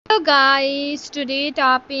Hello guys, today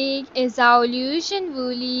topic is Zhao Lusi and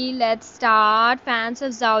Wooly. Let's start. Fans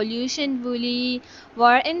of Zhao Lusi and Wooly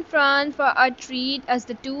were in front for a treat as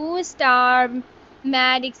the two-star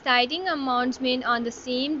made exciting announcement on the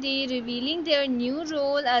same day, revealing their new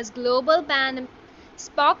role as global brand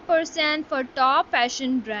spokesperson for top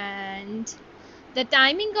fashion brand. The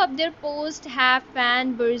timing of their post have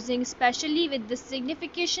fan buzzing, especially with the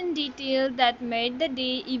significant detail that made the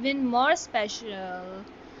day even more special.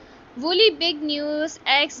 Woolly big news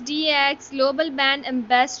XDX global brand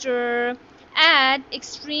ambassador at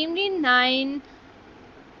extremely 9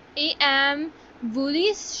 a.m.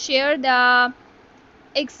 Woolly shared the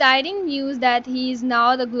exciting news that he is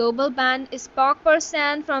now the global brand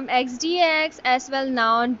spokesperson from XDX as well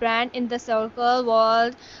known brand in the circle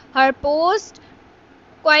world. Her post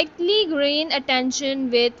quietly gained attention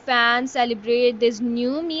with fans celebrate this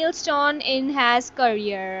new milestone in his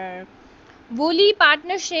career. Woolly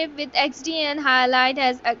partnership with XDN highlight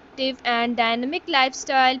as active and dynamic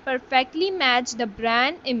lifestyle perfectly match the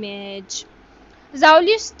brand image.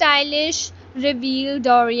 Zhao stylish reveal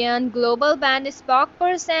Dorian global brand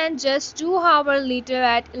spokesperson just 2 hours later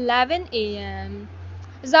at 11 a.m.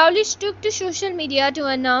 Zhao took to social media to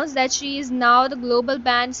announce that she is now the global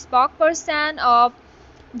brand spokesperson of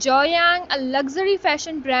zheyuan, a luxury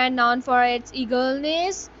fashion brand known for its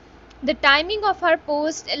eagerness. The timing of her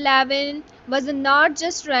post 11 was not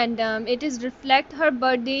just random, it is reflect her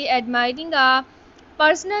birthday admitting a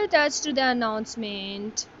personal touch to the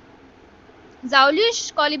announcement.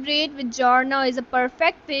 Zaulish collaborate with Jorno is a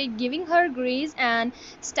perfect fit, giving her grace and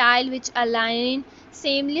style which align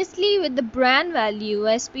seamlessly with the brand value.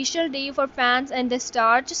 A special day for fans and the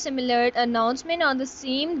start to similar announcement on the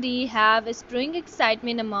same day have spring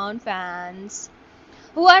excitement among fans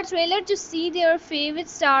who are thrilled to see their favorite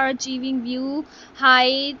star achieving view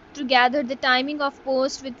high together. The timing of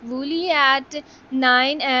post with Wooly at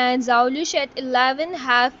 9 and Zaulish at 11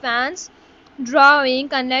 have fans drawing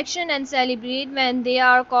connection and celebrate when they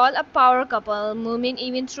are called a power couple movement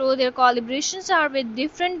even though their collaborations are with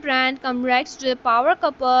different brand congrats to the power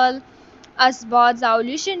couple as both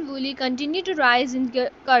Zaulish and Wooly continue to rise in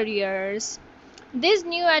careers. This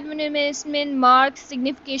new advertisement marks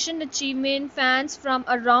significant achievement. Fans from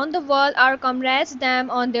around the world are congrats them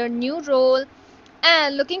on their new role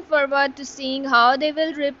and looking forward to seeing how they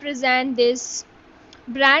will represent this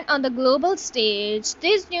brand on the global stage.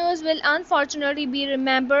 This news will unfortunately be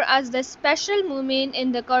remembered as the special moment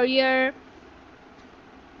in the career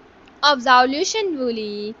of Zhao and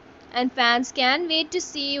Wooly, and fans can't wait to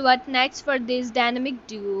see what next for this dynamic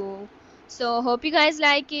duo. So hope you guys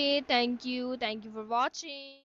like it. Thank you for watching.